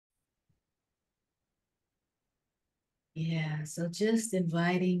Yeah, so just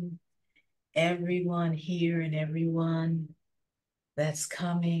inviting everyone here and everyone that's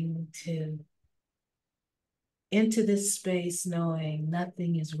coming to into this space knowing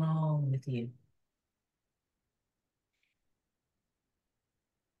nothing is wrong with you.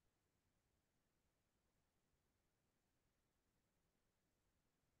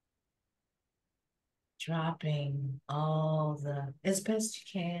 Dropping all the, as best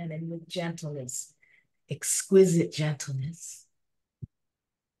you can, and with gentleness, exquisite gentleness.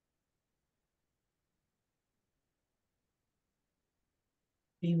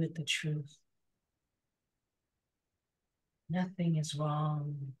 Be with the truth. Nothing is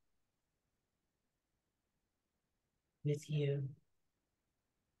wrong with you.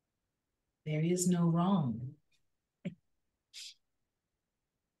 There is no wrong.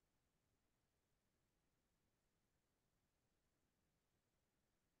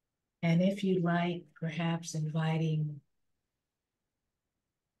 And if you like, perhaps inviting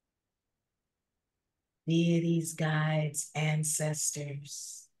deities, guides,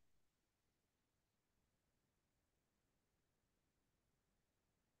 ancestors,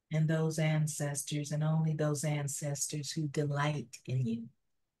 and those ancestors, and only those ancestors who delight in you,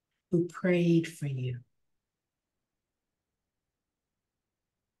 who prayed for you,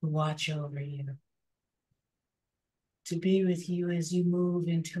 who watch over you, to be with you as you move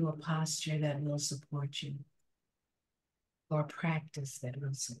into a posture that will support you, or practice that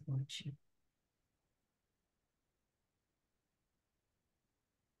will support you.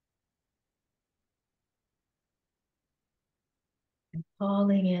 And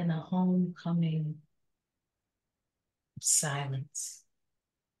calling in a homecoming of silence.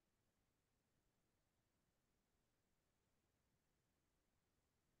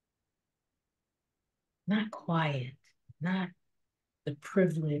 Not quiet, not the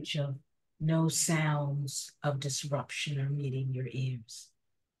privilege of no sounds of disruption are meeting your ears.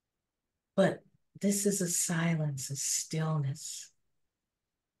 But this is a silence, a stillness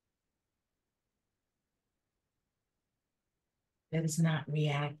that is not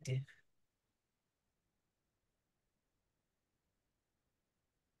reactive.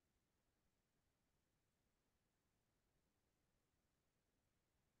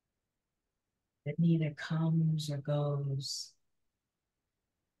 That neither comes or goes.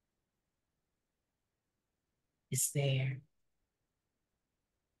 It's there.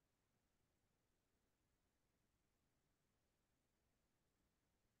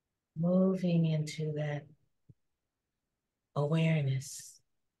 Moving into that awareness.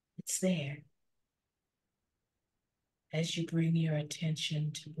 It's there. As you bring your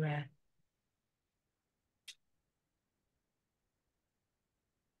attention to breath,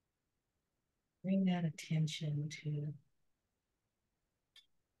 bring that attention to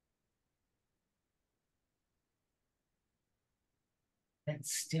that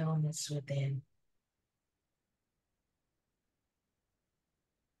stillness within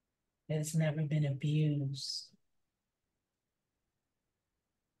that has never been abused,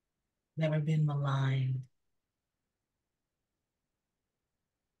 never been maligned,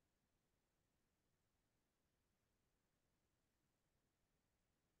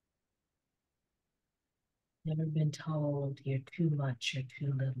 never been told you're too much or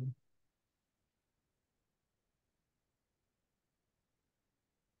too little.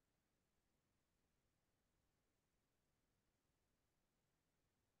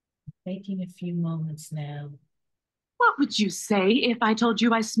 Taking a few moments now. What would you say if I told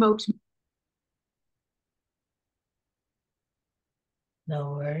you I smoked?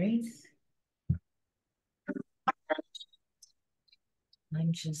 No worries.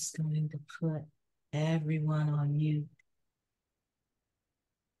 I'm just going to put everyone on mute,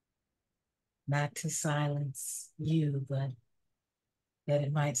 not to silence you, but that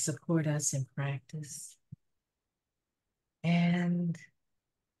it might support us in practice. And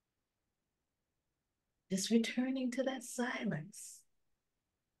just returning to that silence,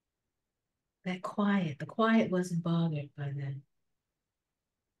 that quiet. The quiet wasn't bothered by that.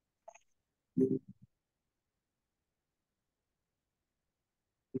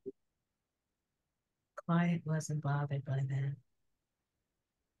 Quiet wasn't bothered by that.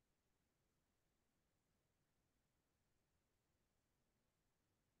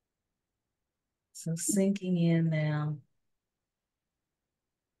 So sinking in now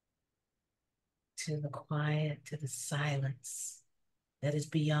to the quiet, to the silence that is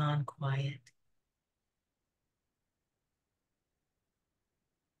beyond quiet.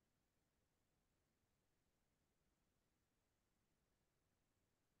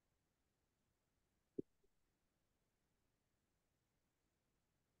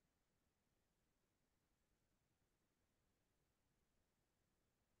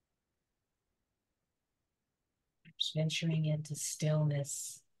 venturing into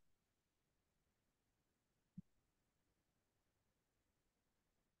stillness,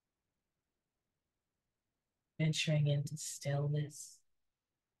 venturing into stillness.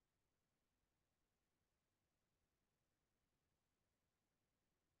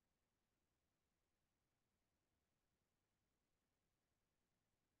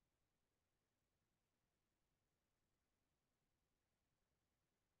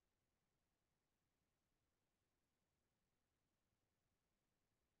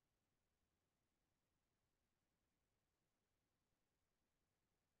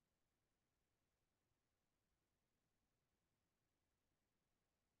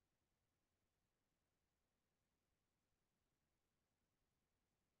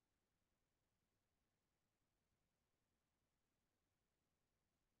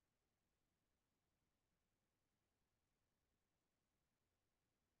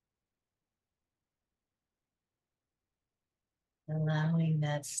 Allowing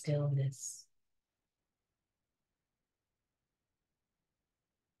that stillness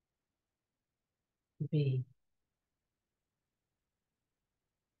to be.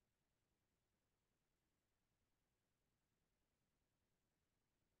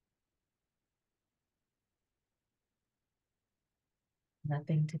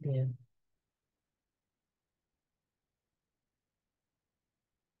 Nothing to do.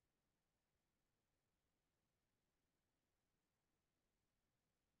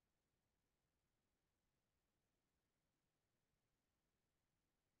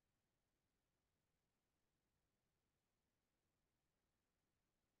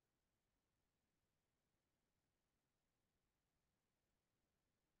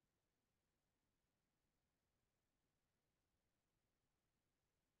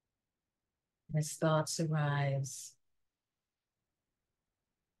 As thoughts arise,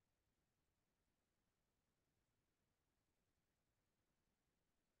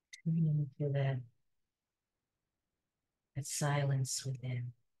 tuning into that silence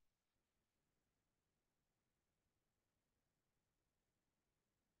within.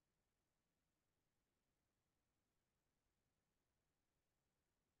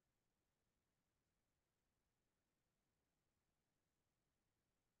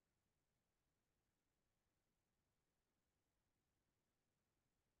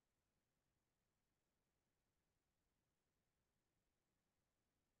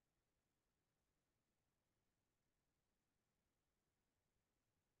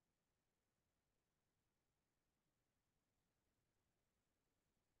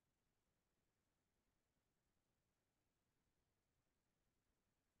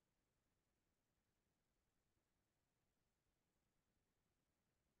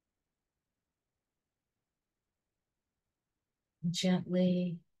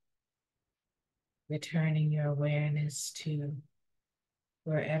 Gently returning your awareness to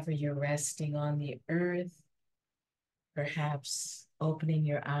wherever you're resting on the earth, perhaps opening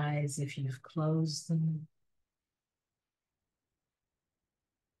your eyes if you've closed them.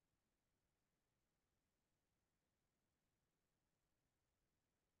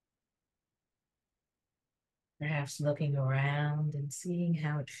 Perhaps looking around and seeing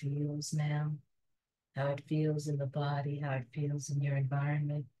how it feels now, how it feels in the body, how it feels in your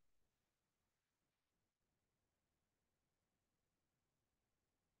environment.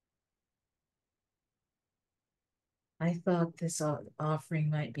 I thought this offering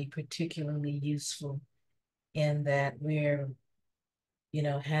might be particularly useful in that we're,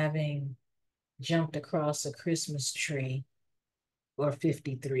 having jumped across a Christmas tree or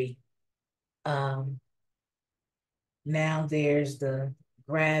 53. Um, Now there's the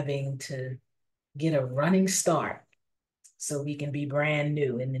grabbing to get a running start so we can be brand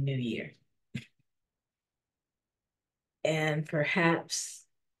new in the new year. And perhaps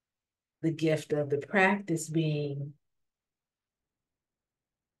the gift of the practice being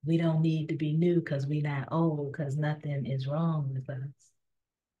we don't need to be new because we're not old because nothing is wrong with us.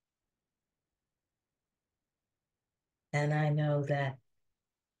 And I know that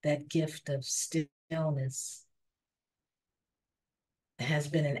that gift of stillness has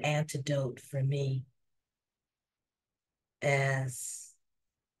been an antidote for me as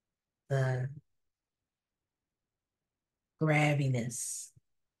the grabbiness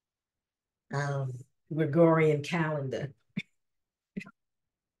of Gregorian calendar.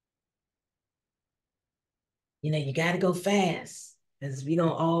 You got to go fast because we don't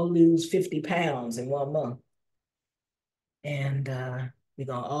all lose 50 pounds in 1 month. And we're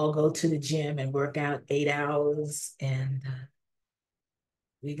going to all go to the gym and work out 8 hours. And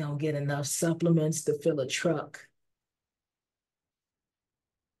we're going to get enough supplements to fill a truck.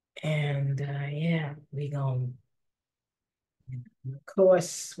 And yeah, we're going to And of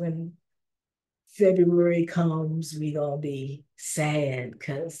course, when February comes, we gonna be sad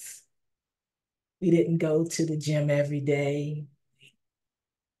because we didn't go to the gym every day.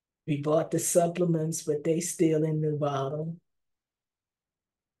 We bought the supplements, but they still in the bottle.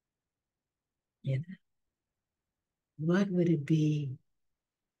 You know, what would it be?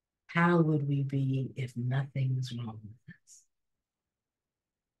 How would we be if nothing was wrong with us?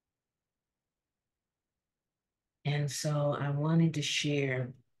 And so I wanted to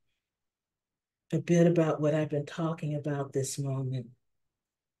share a bit about what I've been talking about this moment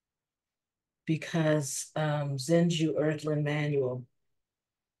because Zenju Earthland Manual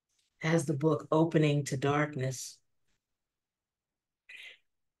has the book Opening to Darkness.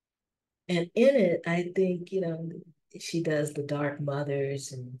 And in it, I think, she does the Dark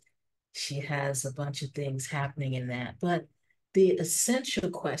Mothers and she has a bunch of things happening in that. But the essential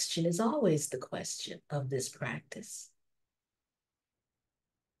question is always the question of this practice.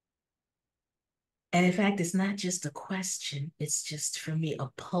 And in fact, it's not just a question, it's just for me a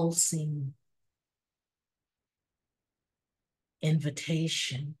pulsing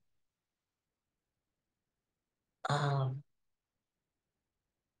invitation, um,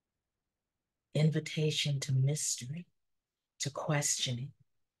 invitation to mystery, to questioning.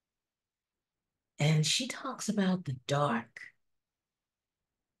 And she talks about the dark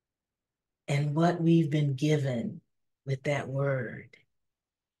and what we've been given with that word,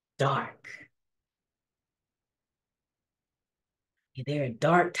 dark. There are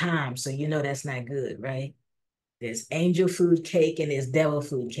dark times, so you know that's not good, right? There's angel food cake and there's devil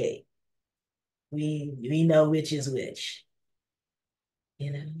food cake. We know which is which,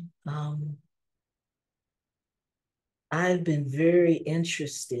 you know. I've been very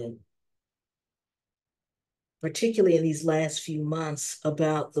interested, particularly in these last few months,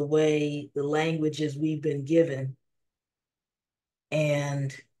 about the way the languages we've been given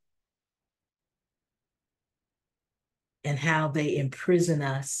and how they imprison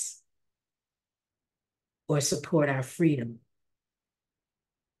us or support our freedom.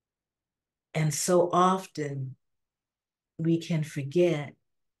 And so often we can forget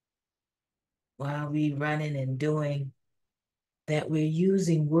while we running and doing that we're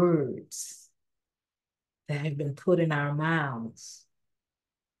using words that have been put in our mouths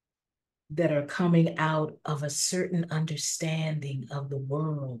that are coming out of a certain understanding of the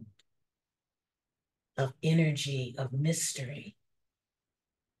world, of energy, of mystery.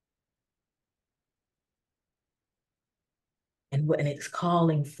 And when it's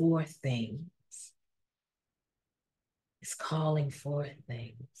calling forth things, it's calling forth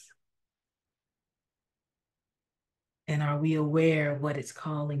things. And are we aware of what it's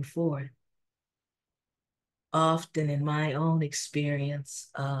calling forth? Often in my own experience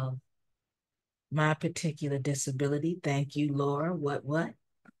of my particular disability, thank you, Laura, what?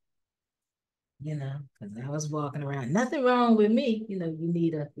 Because I was walking around, nothing wrong with me. You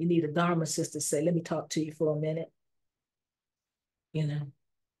need a Dharma sister say, let me talk to you for a minute. You know,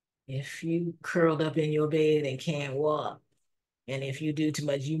 if you curled up in your bed and can't walk, and if you do too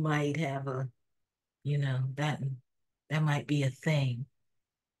much, you might have that might be a thing.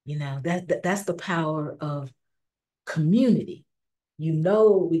 That's the power of community.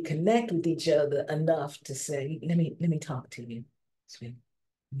 We connect with each other enough to say, let me talk to you. Sweet.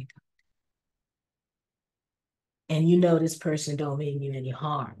 And this person don't mean you any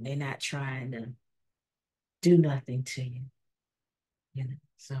harm. They're not trying to do nothing to you.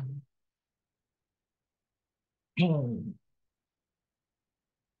 So pain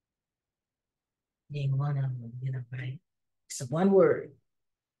being one of them, right? So one word.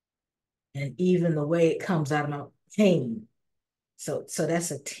 And even the way it comes out of my pain. So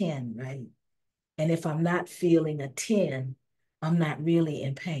that's a 10, right? And if I'm not feeling a 10, I'm not really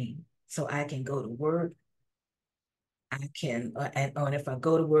in pain. So I can go to work. I can, and if I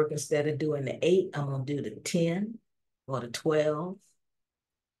go to work instead of doing the 8, I'm gonna do the 10 or the 12.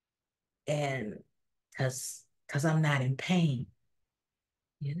 And because I'm not in pain,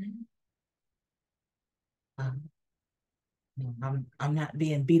 you know. Um, I'm not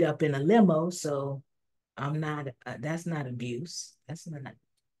being beat up in a limo, so I'm not. That's not abuse. That's not.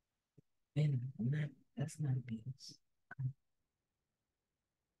 I'm not. That's not abuse. Um,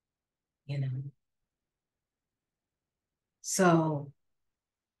 you know. So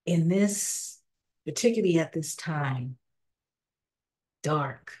in this, particularly at this time,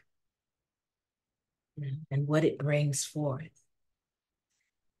 dark, and what it brings forth.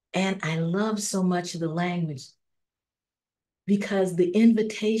 And I love so much of the language because the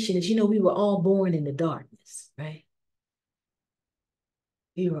invitation is, we were all born in the darkness, right?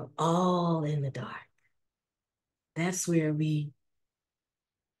 We were all in the dark. That's where we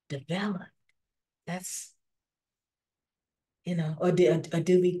develop. That's, or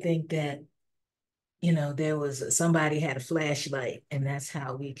do we think that, there was somebody had a flashlight and that's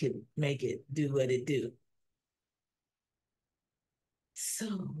how we could make it do what it do?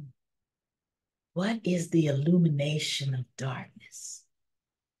 So, what is the illumination of darkness?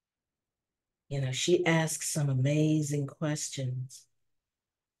 She asked some amazing questions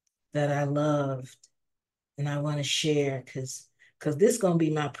that I loved and I want to share because this is going to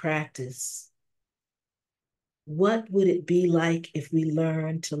be my practice. What would it be like if we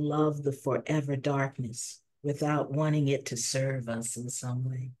learned to love the forever darkness without wanting it to serve us in some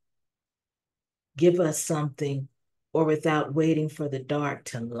way? Give us something, or without waiting for the dark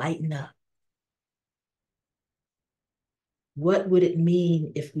to lighten up? What would it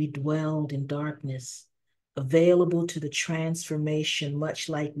mean if we dwelled in darkness, available to the transformation, much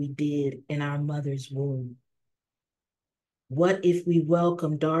like we did in our mother's womb? What if we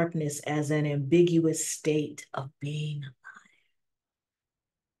welcome darkness as an ambiguous state of being?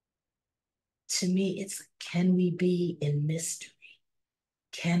 To me, it's, can we be in mystery?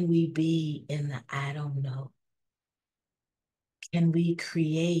 Can we be in the I don't know? Can we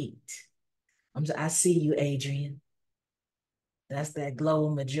create? I see you, Adrian. That's that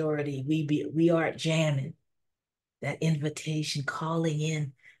global majority. We are jamming. That invitation, calling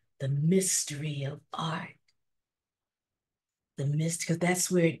in the mystery of art, the mystery, because that's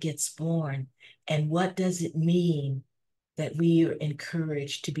where it gets born. And what does it mean that we are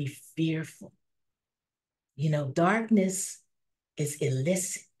encouraged to be fearful? Darkness is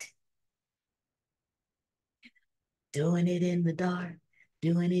illicit. Doing it in the dark,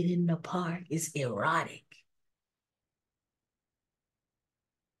 doing it in the park is erotic.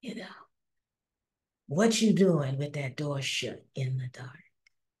 You know, what you doing with that door shut in the dark?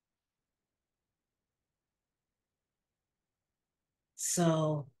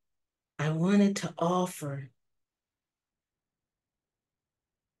 So I wanted to offer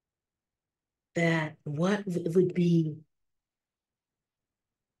that what would be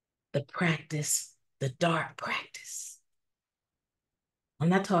the practice, the dark practice. I'm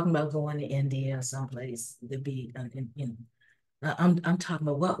not talking about going to India or someplace to be, I'm talking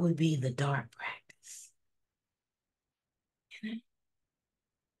about what would be the dark practice.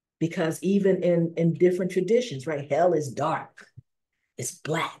 Because even in different traditions, right, hell is dark, it's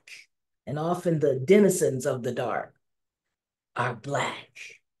black, and often the denizens of the dark are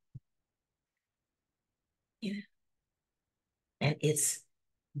black. You know? And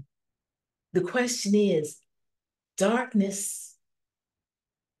the question is, darkness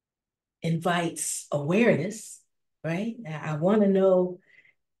invites awareness, right? I want to know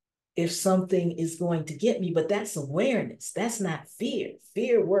if something is going to get me, but that's awareness. That's not fear.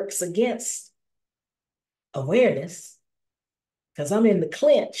 Fear works against awareness because I'm in the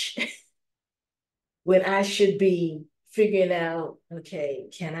clinch when I should be figuring out, okay,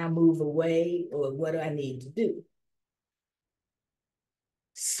 can I move away or what do I need to do?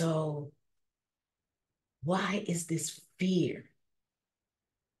 So, why is this fear?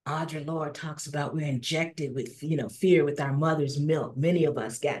 Audre Lorde talks about we're injected with, fear with our mother's milk. Many of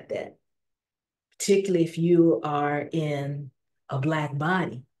us got that, particularly if you are in a Black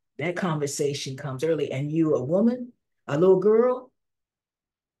body. That conversation comes early, and you, a woman, a little girl,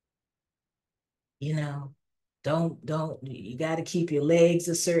 you know, don't you got to keep your legs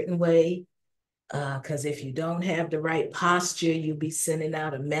a certain way, because if you don't have the right posture, you'll be sending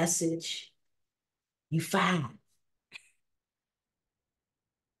out a message. You fine,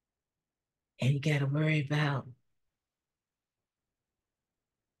 and you got to worry about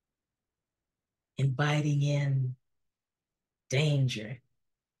inviting in danger.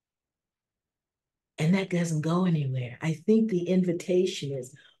 And that doesn't go anywhere. I think the invitation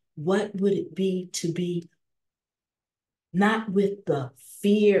is, what would it be to be not with the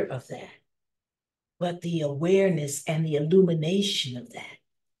fear of that, but the awareness and the illumination of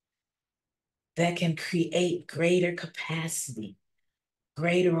that can create greater capacity,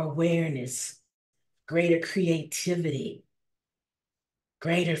 greater awareness, greater creativity,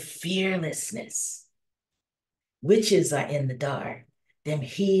 greater fearlessness. Witches are in the dark. Them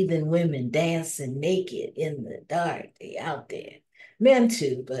heathen women dancing naked in the dark. They out there. Men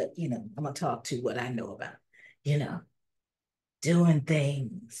too, but I'm gonna talk to what I know about, you know, doing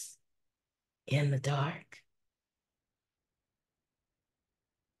things in the dark.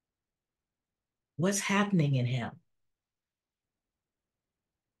 What's happening in him?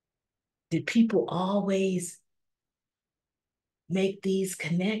 Did people always make these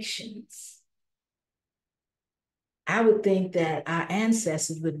connections? I would think that our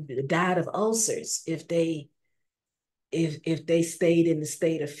ancestors would have died of ulcers if they if they stayed in the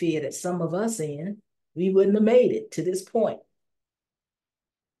state of fear that some of us in, we wouldn't have made it to this point.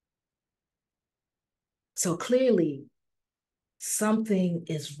 So clearly, something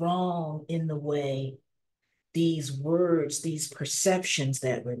is wrong in the way these words, these perceptions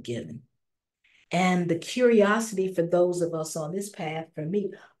that we're given. And the curiosity for those of us on this path, for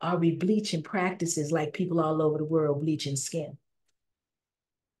me, are we bleaching practices like people all over the world bleaching skin?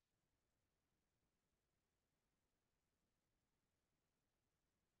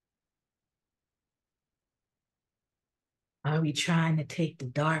 Are we trying to take the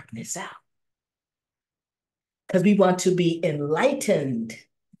darkness out? Because we want to be enlightened.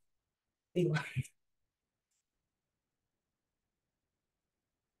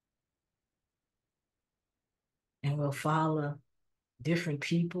 And we'll follow different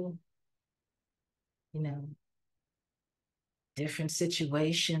people, you know, different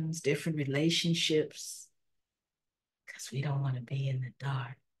situations, different relationships, because we don't want to be in the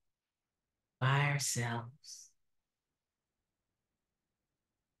dark by ourselves.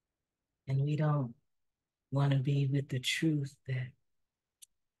 And we don't want to be with the truth that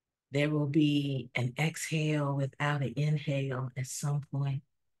there will be an exhale without an inhale at some point,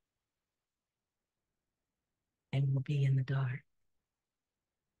 and we'll be in the dark.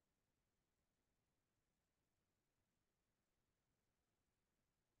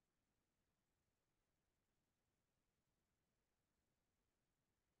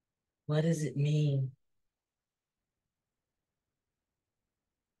 What does it mean?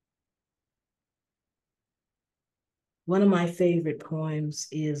 One of my favorite poems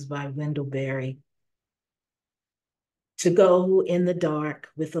is by Wendell Berry. To go in the dark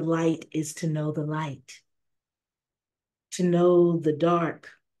with the light is to know the light. To know the dark,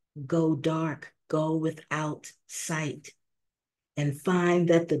 go without sight, and find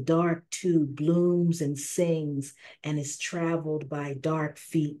that the dark too blooms and sings and is traveled by dark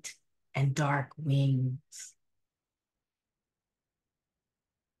feet and dark wings.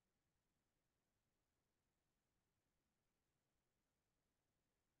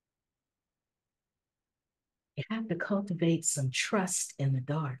 You have to cultivate some trust in the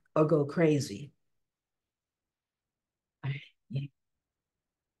dark or go crazy. Right?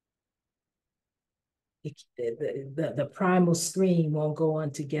 The primal scream won't go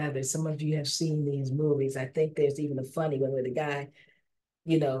on together. Some of you have seen these movies. I think there's even a funny one where the guy,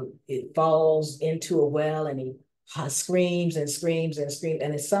 it falls into a well and he screams and screams and screams.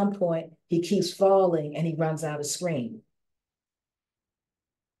 And at some point, he keeps falling and he runs out of scream.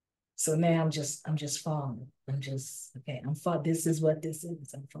 So now I'm just falling. I'm just, okay, I'm falling. This is what this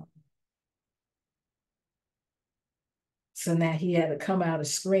is. I'm falling. So now he had to come out of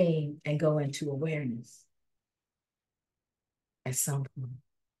scream and go into awareness at some point.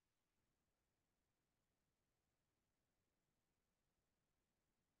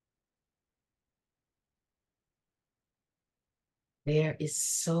 There is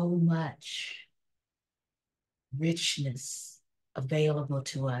so much richness available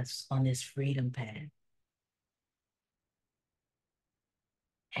to us on this freedom path.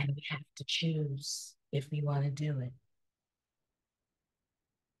 And we have to choose if we want to do it.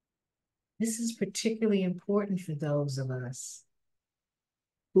 This is particularly important for those of us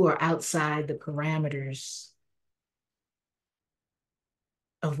who are outside the parameters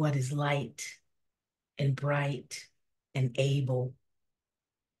of what is light and bright and able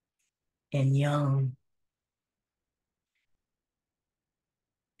and young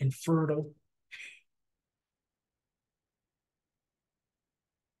and fertile.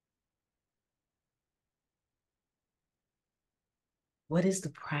 What is the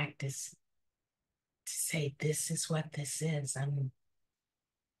practice to say this is what this is?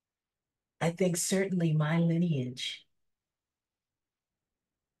 I think certainly my lineage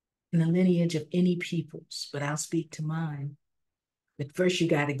and the lineage of any peoples, but I'll speak to mine. But first, you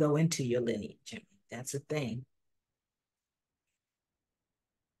got to go into your lineage. I mean, that's a thing.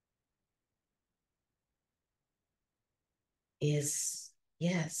 Is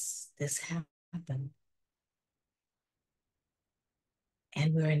yes, this happened,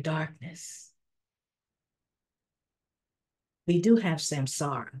 and we're in darkness. We do have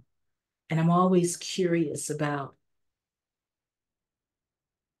samsara, and I'm always curious about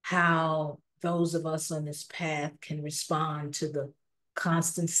how those of us on this path can respond to the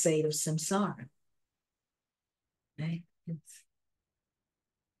constant state of samsara. Right?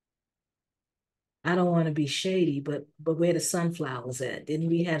 I don't want to be shady, but where the sunflowers at? Didn't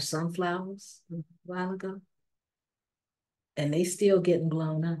we have sunflowers a while ago? And they still getting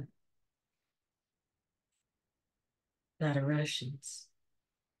blown up by the Russians.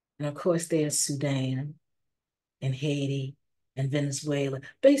 And of course, there's Sudan. and Haiti and Venezuela,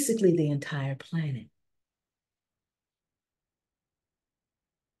 basically the entire planet.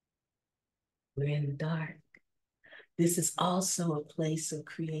 We're in the dark. This is also a place of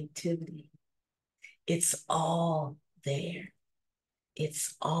creativity. It's all there.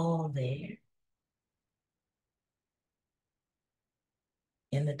 It's all there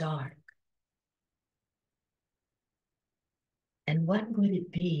in the dark. And what would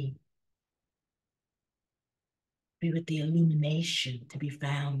it be with the illumination to be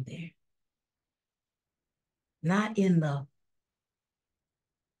found there? Not in the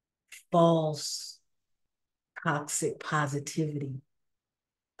false, toxic positivity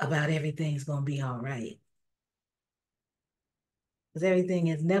about everything's going to be all right. Because everything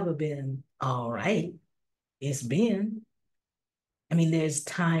has never been all right. It's been. I mean, there's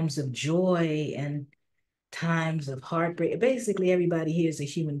times of joy and times of heartbreak. Basically, everybody here is a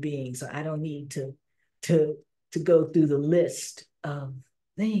human being, so I don't need to to go through the list of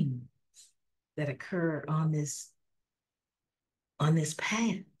things that occur on this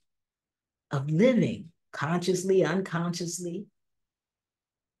path of living consciously, unconsciously.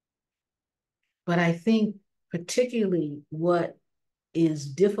 But I think particularly what is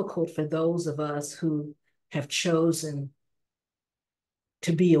difficult for those of us who have chosen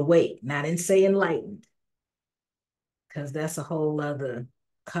to be awake, not in say enlightened, because that's a whole other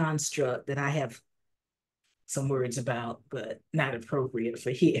construct that I have some words about, but not appropriate for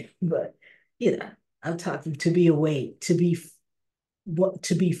here. But you know, I'm talking to be awake, to be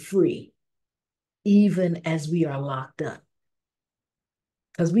free, even as we are locked up.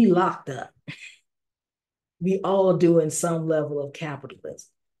 Because we locked up. We all doing some level of capitalism.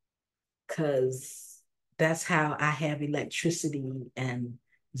 Because that's how I have electricity and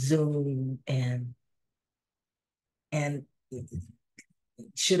Zoom and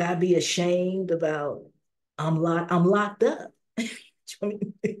should I be ashamed about I'm locked up.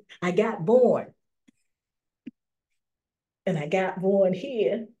 I got born and I got born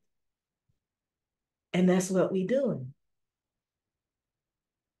here. And that's what we doing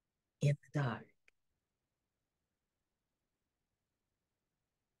in the dark.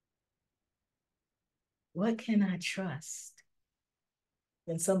 What can I trust?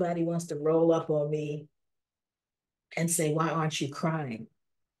 When somebody wants to roll up on me and say, why aren't you crying?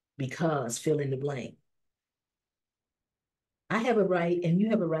 Because fill in the blank. I have a right and you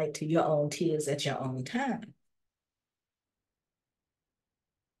have a right to your own tears at your own time.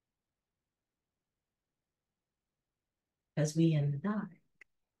 Because we in the dark.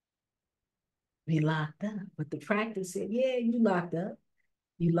 We locked up. But the practice said, yeah, you locked up.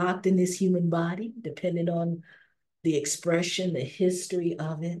 You locked in this human body, depending on the expression, the history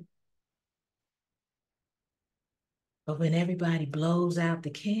of it. But when everybody blows out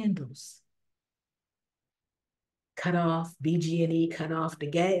the candles, cut off BG&E, cut off the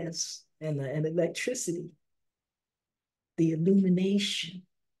gas and electricity, the illumination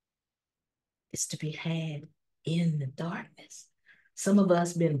is to be had in the darkness. Some of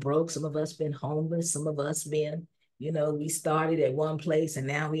us been broke, some of us been homeless, some of us been, we started at one place and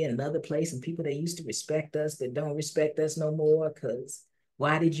now we in another place, and people that used to respect us that don't respect us no more because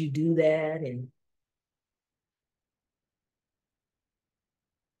why did you do that? And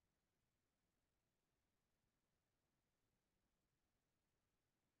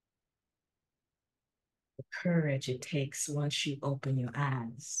the courage it takes once you open your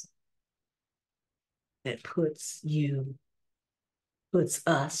eyes that puts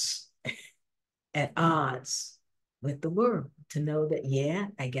us at odds with the world to know that, yeah,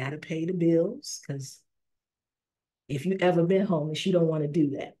 I got to pay the bills. Because if you ever been homeless, you don't want to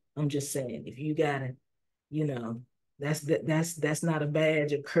do that. I'm just saying, if you got to, you know, that's not a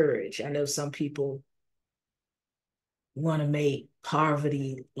badge of courage. I know some people want to make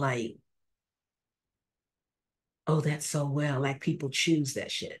poverty like, oh, that's so well, like people choose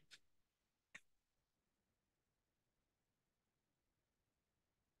that shit.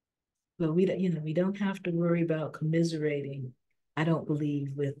 But we don't have to worry about commiserating. I don't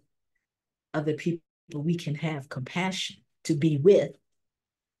believe with other people. We can have compassion to be with,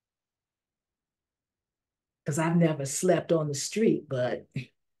 because I've never slept on the street, but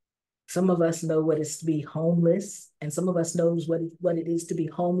some of us know what it's to be homeless, and some of us knows what it is to be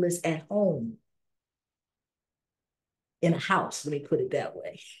homeless at home, in a house. Let me put it that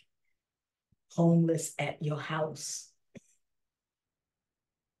way. Homeless at your house.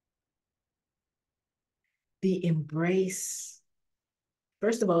 The embrace,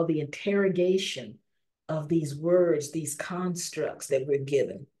 first of all, the interrogation of these words, these constructs that we're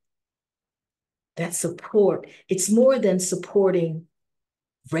given. That support, it's more than supporting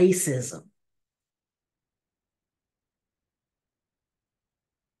racism.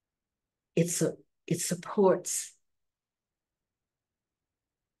 it's a it supports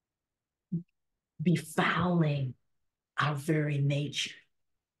befouling our very nature.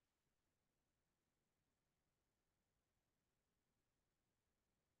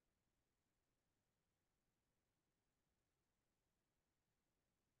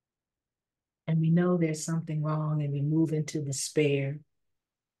 And we know there's something wrong and we move into despair.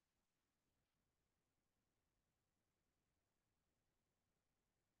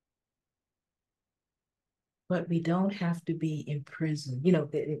 But we don't have to be in prison.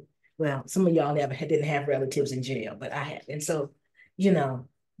 Well, some of y'all didn't have relatives in jail, but I had. And so, you know,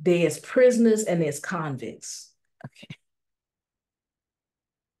 there's prisoners and there's convicts. Okay.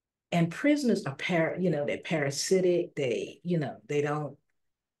 And prisoners are they're parasitic. They don't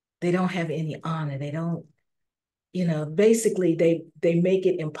have any honor. They don't, basically they make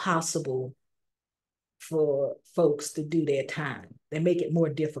it impossible for folks to do their time. They make it more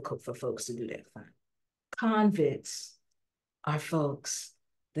difficult for folks to do their time. Convicts are folks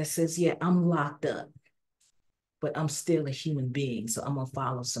that says, yeah, I'm locked up, but I'm still a human being, so I'm gonna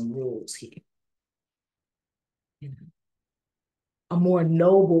follow some rules here. You know, a more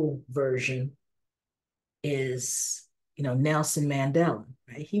noble version is, Nelson Mandela.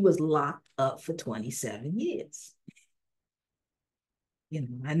 Right? He was locked up for 27 years.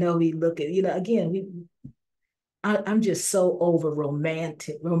 I know we look at, again, I'm just so over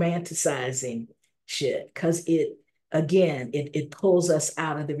romanticizing shit because it pulls us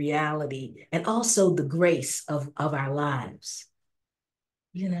out of the reality and also the grace of our lives.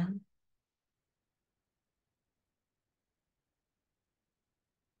 You know,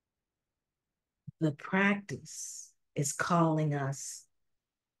 the practice is calling us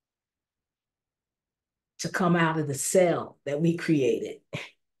to come out of the cell that we created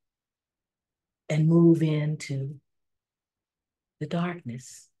and move into the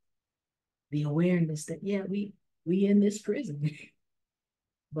darkness, the awareness that yeah, we in this prison.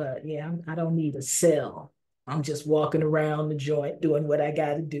 But yeah, I don't need a cell. I'm just walking around the joint doing what I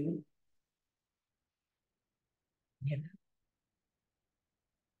got to do. You know?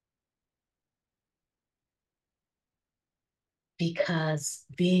 Because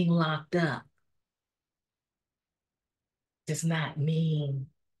being locked up does not mean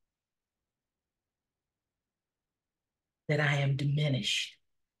that I am diminished,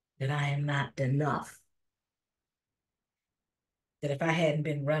 that I am not enough. That if I hadn't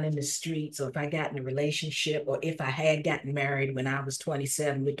been running the streets, or if I got in a relationship, or if I had gotten married when I was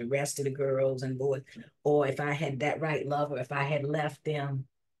 27 with the rest of the girls and boys, or if I had that right lover, if I had left them,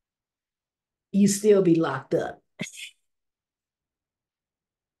 you still be locked up.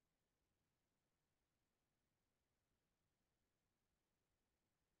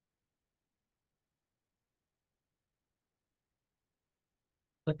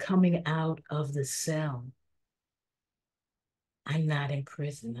 But coming out of the cell, I'm not in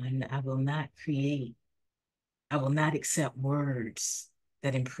prison. I will not create, I will not accept words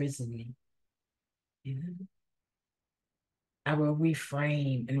that imprison me. You know? I will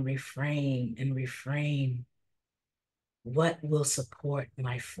reframe and reframe and reframe what will support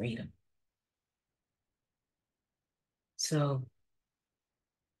my freedom. So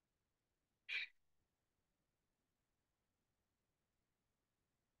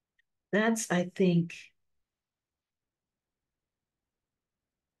that's, I think,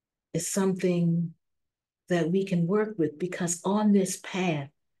 is something that we can work with because on this path,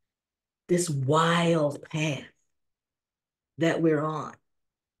 this wild path that we're on,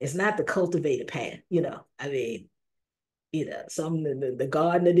 it's not the cultivated path, I mean, the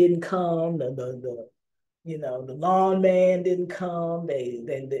gardener didn't come, the lawn man didn't come,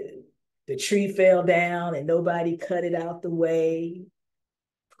 the tree fell down and nobody cut it out the way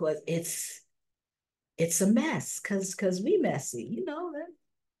because it's a mess because we messy,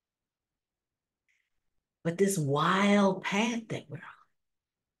 but this wild path that we're on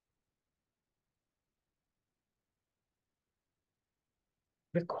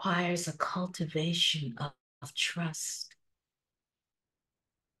requires a cultivation of trust,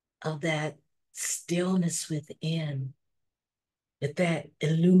 of that stillness within, with that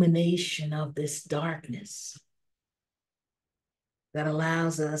illumination of this darkness that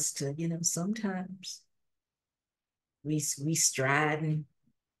allows us to, sometimes we striding,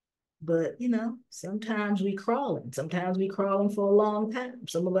 but sometimes we crawling. Sometimes we crawling for a long time.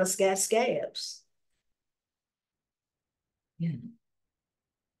 Some of us got scabs. You know,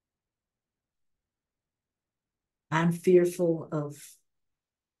 I'm fearful of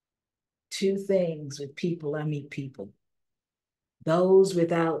two things with people I meet people. Those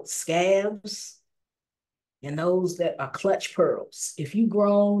without scabs And those that are clutch pearls. If you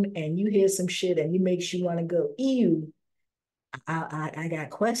grown and you hear some shit and it makes you want to go, ew, I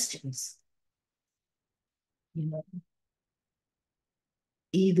got questions. You know,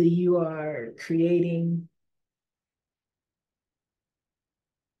 either you are creating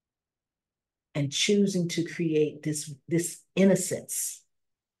and choosing to create this innocence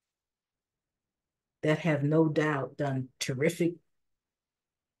that have no doubt done terrific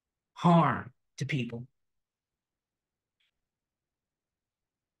harm to people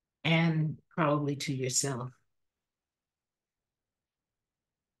and probably to yourself.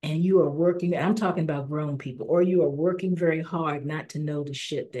 And you are working, I'm talking about grown people, or you are working very hard not to know the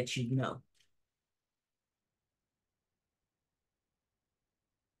shit that you know.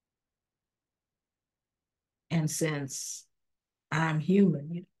 And since I'm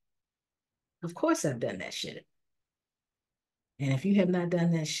human, of course I've done that shit. And if you have not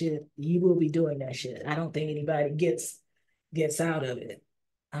done that shit, you will be doing that shit. I don't think anybody gets out of it.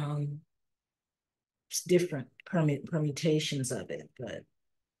 It's different permutations of it,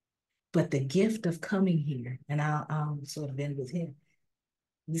 but the gift of coming here, and I'll sort of end with him.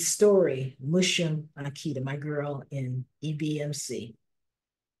 The story, Mushum Akita, my girl in EBMC.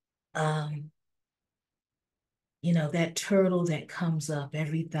 Um, that turtle that comes up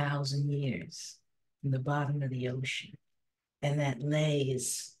every 1,000 years from the bottom of the ocean, and that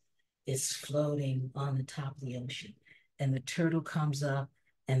is floating on the top of the ocean, and the turtle comes up,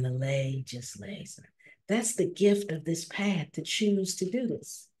 and the lay just lays there. That's the gift of this path to choose to do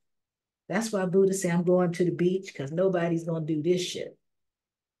this. That's why Buddha said, I'm going to the beach because nobody's going to do this shit.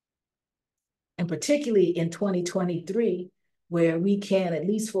 And particularly in 2023, where we can, at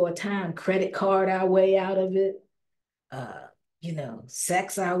least for a time, credit card our way out of it, uh,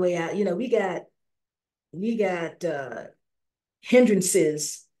 sex our way out. We got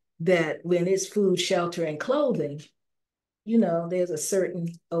hindrances that when it's food, shelter, and clothing, there's a certain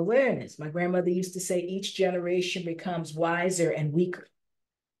awareness. My grandmother used to say each generation becomes wiser and weaker.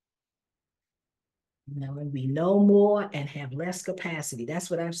 When we know more and have less capacity, that's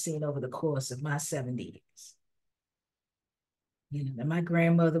what I've seen over the course of my 70 years. And my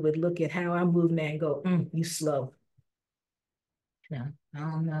grandmother would look at how I'm moving and go, you slow. I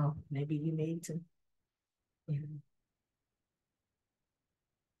don't know. Maybe you need to, you know.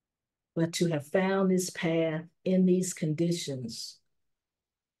 But to have found this path in these conditions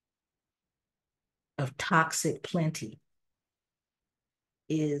of toxic plenty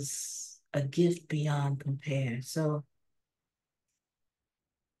is a gift beyond compare. So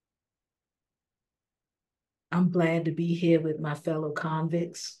I'm glad to be here with my fellow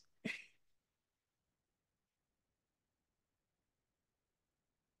convicts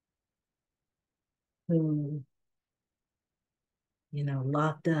who,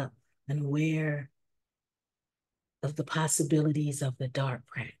 locked up and aware of the possibilities of the dark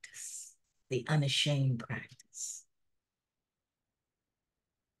practice, the unashamed practice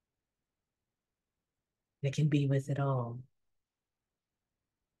that can be with it all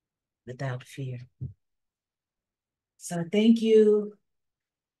without fear. So thank you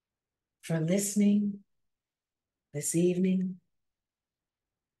for listening this evening.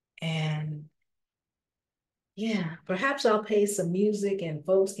 And yeah, perhaps I'll play some music and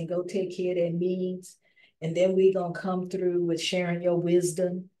folks can go take care of their needs. And then we're going to come through with sharing your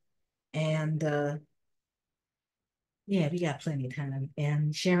wisdom. And yeah, we got plenty of time.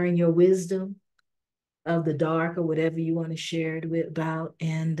 And sharing your wisdom of the dark or whatever you want to share it with about.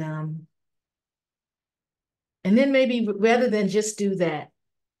 And then maybe rather than just do that,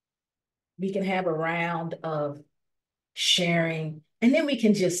 we can have a round of sharing and then we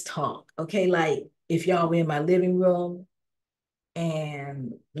can just talk. Okay. Like if y'all were in my living room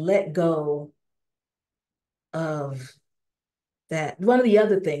and let go of that. One of the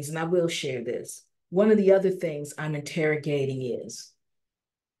other things, and I will share this, one of the other things I'm interrogating is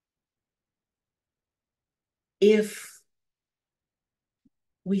if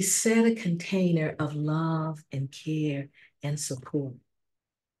we set a container of love and care and support,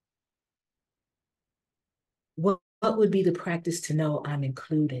 what would be the practice to know I'm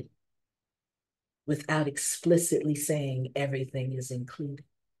included without explicitly saying everything is included?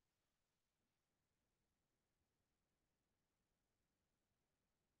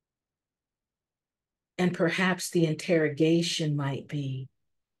 And perhaps the interrogation might be,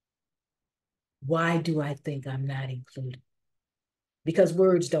 why do I think I'm not included? Because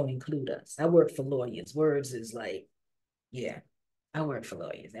words don't include us. I work for lawyers. Words is like, yeah, I work for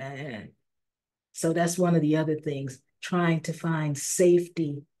lawyers. So that's one of the other things, trying to find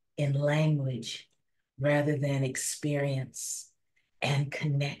safety in language rather than experience and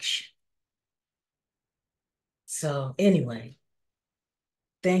connection. So anyway,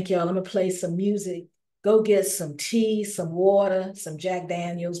 thank y'all. I'm gonna play some music. Go get some tea, some water, some Jack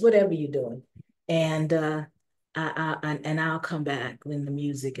Daniels, whatever you're doing, and I'll come back when the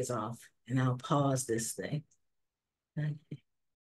music is off, and I'll pause this thing. Okay.